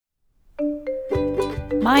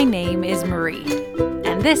My name is Marie,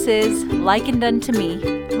 and this is Likened Unto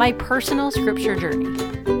Me, my personal scripture journey.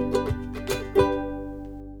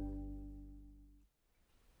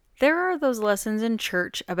 There are those lessons in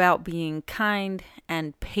church about being kind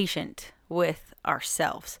and patient with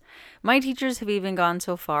ourselves. My teachers have even gone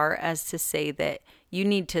so far as to say that you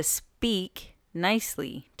need to speak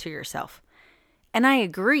nicely to yourself. And I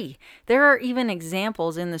agree. There are even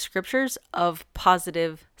examples in the scriptures of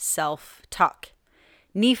positive self-talk.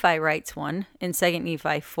 Nephi writes one in 2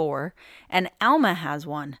 Nephi 4, and Alma has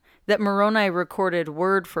one that Moroni recorded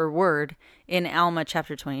word for word in Alma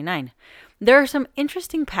chapter 29. There are some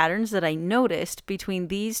interesting patterns that I noticed between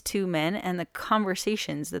these two men and the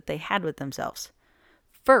conversations that they had with themselves.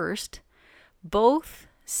 First, both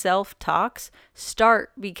self-talks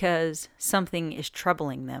start because something is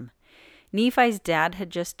troubling them. Nephi's dad had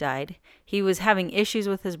just died. He was having issues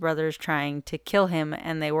with his brothers trying to kill him,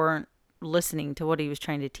 and they weren't listening to what he was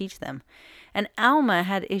trying to teach them. And Alma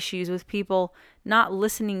had issues with people not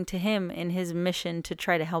listening to him in his mission to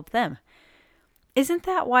try to help them. Isn't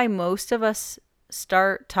that why most of us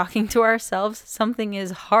start talking to ourselves? Something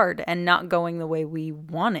is hard and not going the way we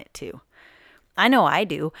want it to. I know I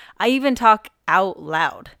do. I even talk out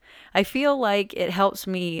loud. I feel like it helps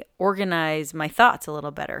me organize my thoughts a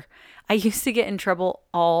little better. I used to get in trouble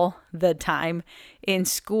all the time in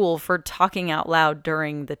school for talking out loud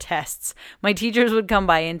during the tests. My teachers would come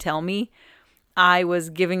by and tell me I was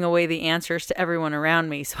giving away the answers to everyone around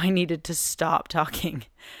me, so I needed to stop talking.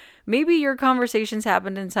 Maybe your conversations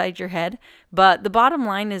happened inside your head, but the bottom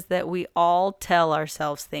line is that we all tell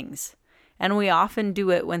ourselves things, and we often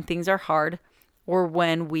do it when things are hard or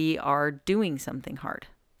when we are doing something hard.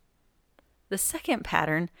 The second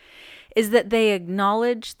pattern is that they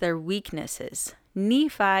acknowledge their weaknesses.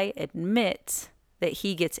 Nephi admits that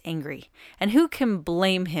he gets angry. And who can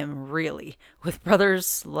blame him, really, with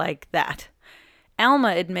brothers like that? Alma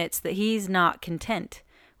admits that he's not content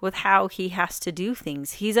with how he has to do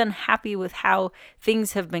things. He's unhappy with how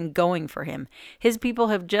things have been going for him. His people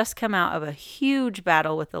have just come out of a huge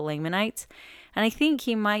battle with the Lamanites, and I think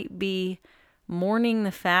he might be mourning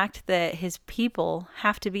the fact that his people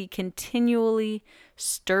have to be continually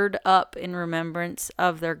stirred up in remembrance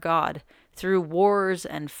of their God through wars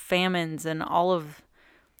and famines and all of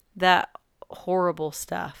that horrible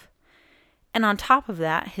stuff. And on top of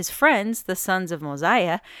that, his friends, the sons of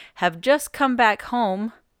Mosiah, have just come back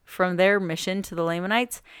home from their mission to the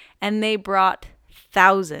Lamanites, and they brought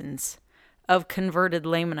thousands of converted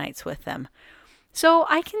Lamanites with them. So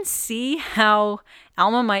I can see how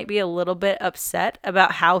Alma might be a little bit upset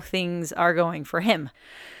about how things are going for him.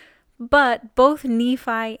 But both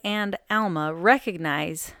Nephi and Alma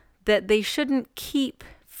recognize that they shouldn't keep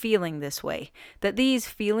feeling this way, that these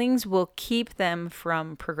feelings will keep them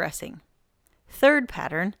from progressing. Third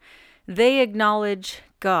pattern, they acknowledge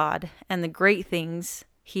God and the great things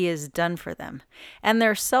he has done for them. And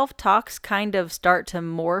their self-talks kind of start to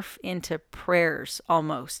morph into prayers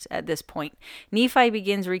almost at this point. Nephi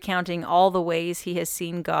begins recounting all the ways he has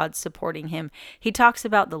seen God supporting him. He talks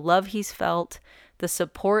about the love he's felt, the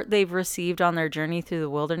support they've received on their journey through the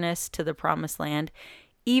wilderness to the promised land,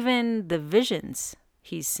 even the visions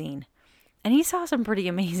he's seen. And he saw some pretty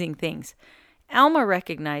amazing things. Alma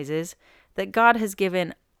recognizes that God has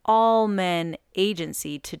given all men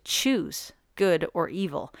agency to choose good or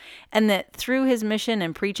evil, and that through his mission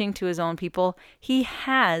and preaching to his own people, he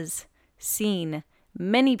has seen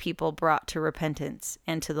many people brought to repentance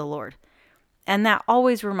and to the Lord. And that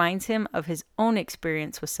always reminds him of his own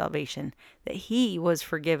experience with salvation, that he was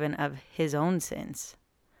forgiven of his own sins.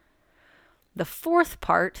 The fourth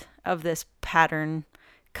part of this pattern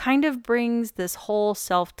kind of brings this whole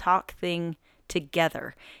self-talk thing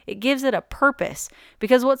together. It gives it a purpose,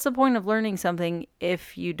 because what's the point of learning something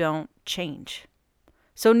if you don't change?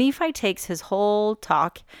 So Nephi takes his whole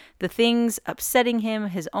talk, the things upsetting him,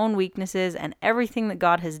 his own weaknesses, and everything that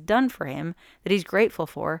God has done for him that he's grateful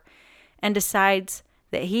for, and decides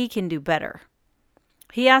that he can do better.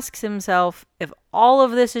 He asks himself, if all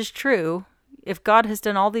of this is true, if God has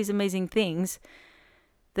done all these amazing things,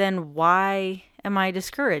 then why am I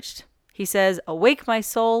discouraged? He says, "Awake, my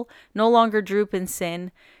soul, no longer droop in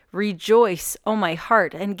sin. Rejoice, O my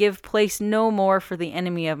heart, and give place no more for the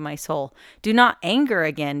enemy of my soul. Do not anger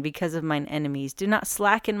again because of mine enemies. Do not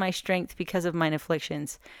slacken my strength because of mine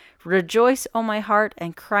afflictions. Rejoice, O my heart,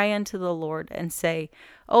 and cry unto the Lord, and say,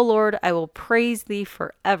 O Lord, I will praise thee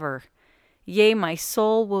forever. Yea, my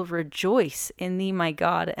soul will rejoice in thee, my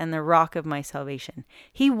God, and the rock of my salvation."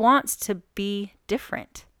 He wants to be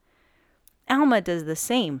different. Alma does the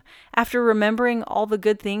same. After remembering all the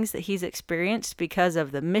good things that he's experienced because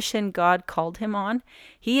of the mission God called him on,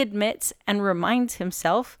 he admits and reminds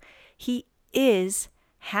himself he is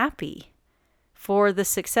happy for the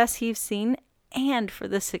success he's seen and for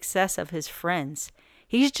the success of his friends.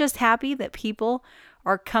 He's just happy that people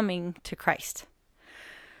are coming to Christ.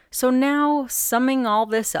 So now, summing all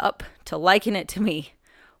this up to liken it to me.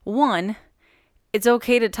 1, it's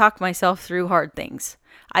okay to talk myself through hard things.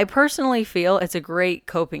 I personally feel it's a great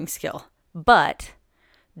coping skill, but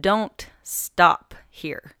don't stop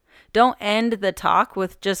here. Don't end the talk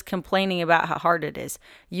with just complaining about how hard it is.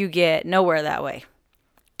 You get nowhere that way.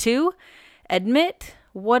 2, admit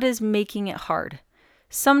what is making it hard.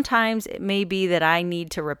 Sometimes it may be that I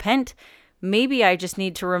need to repent. Maybe I just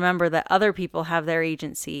need to remember that other people have their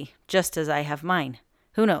agency just as I have mine.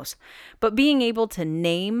 Who knows? But being able to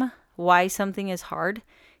name why something is hard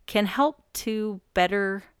can help to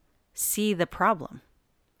better see the problem.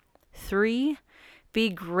 3, be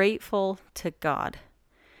grateful to God.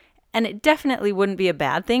 And it definitely wouldn't be a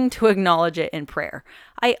bad thing to acknowledge it in prayer.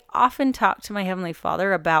 I often talk to my Heavenly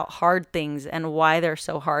Father about hard things and why they're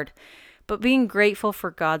so hard. But being grateful for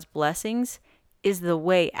God's blessings is the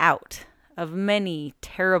way out of many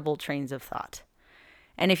terrible trains of thought.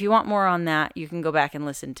 And if you want more on that, you can go back and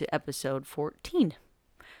listen to episode 14.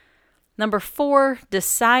 Number 4,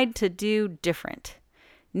 decide to do different.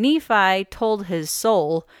 Nephi told his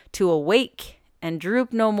soul to awake and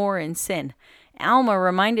droop no more in sin. Alma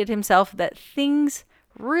reminded himself that things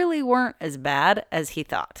really weren't as bad as he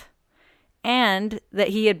thought, and that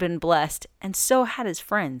he had been blessed, and so had his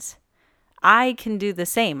friends. I can do the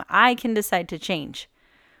same. I can decide to change.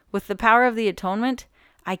 With the power of the atonement,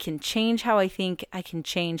 I can change how I think. I can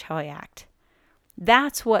change how I act.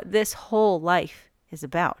 That's what this whole life is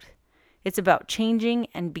about. It's about changing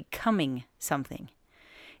and becoming something.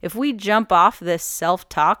 If we jump off this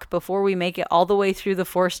self-talk before we make it all the way through the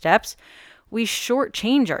 4 steps, we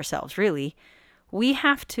shortchange ourselves, really. We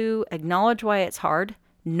have to acknowledge why it's hard,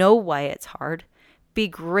 know why it's hard, be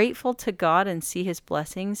grateful to God and see His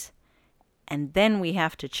blessings, and then we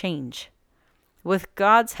have to change. With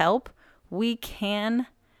God's help, we can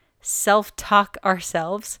self-talk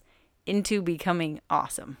ourselves into becoming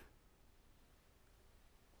awesome.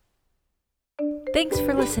 Thanks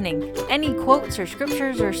for listening. Any quotes or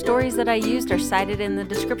scriptures or stories that I used are cited in the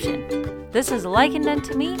description. This is Likened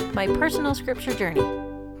Unto Me, my personal scripture journey.